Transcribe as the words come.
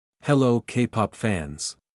Hello K-pop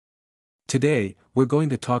fans. Today, we're going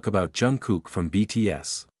to talk about Jungkook from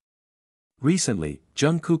BTS. Recently,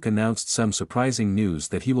 Jungkook announced some surprising news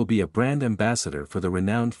that he will be a brand ambassador for the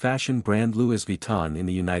renowned fashion brand Louis Vuitton in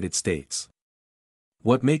the United States.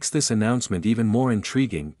 What makes this announcement even more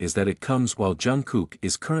intriguing is that it comes while Jungkook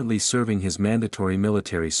is currently serving his mandatory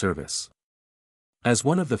military service. As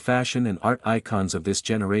one of the fashion and art icons of this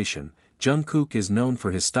generation, Jungkook is known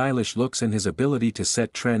for his stylish looks and his ability to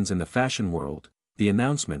set trends in the fashion world. The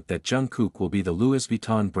announcement that Jungkook will be the Louis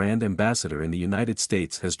Vuitton brand ambassador in the United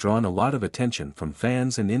States has drawn a lot of attention from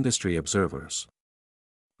fans and industry observers.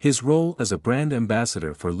 His role as a brand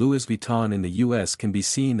ambassador for Louis Vuitton in the US can be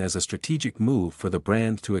seen as a strategic move for the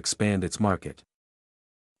brand to expand its market.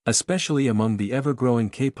 Especially among the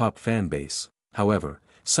ever-growing K-pop fanbase, however,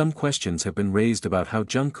 some questions have been raised about how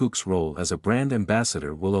Jungkook's role as a brand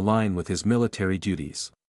ambassador will align with his military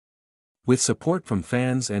duties. With support from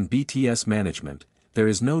fans and BTS management, there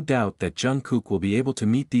is no doubt that Jungkook will be able to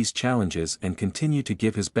meet these challenges and continue to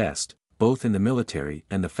give his best, both in the military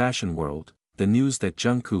and the fashion world. The news that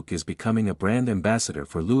Jungkook is becoming a brand ambassador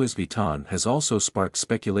for Louis Vuitton has also sparked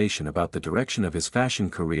speculation about the direction of his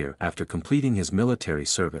fashion career after completing his military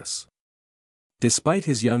service. Despite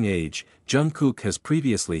his young age, Jungkook has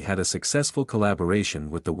previously had a successful collaboration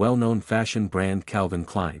with the well-known fashion brand Calvin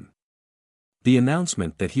Klein. The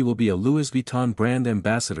announcement that he will be a Louis Vuitton brand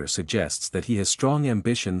ambassador suggests that he has strong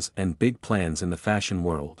ambitions and big plans in the fashion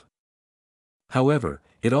world. However,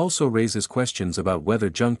 it also raises questions about whether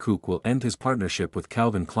Jungkook will end his partnership with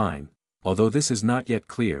Calvin Klein. Although this is not yet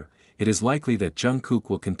clear, it is likely that Jungkook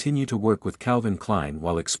will continue to work with Calvin Klein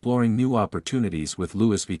while exploring new opportunities with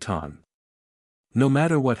Louis Vuitton. No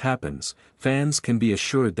matter what happens, fans can be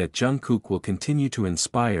assured that Jungkook will continue to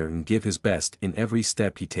inspire and give his best in every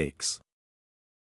step he takes.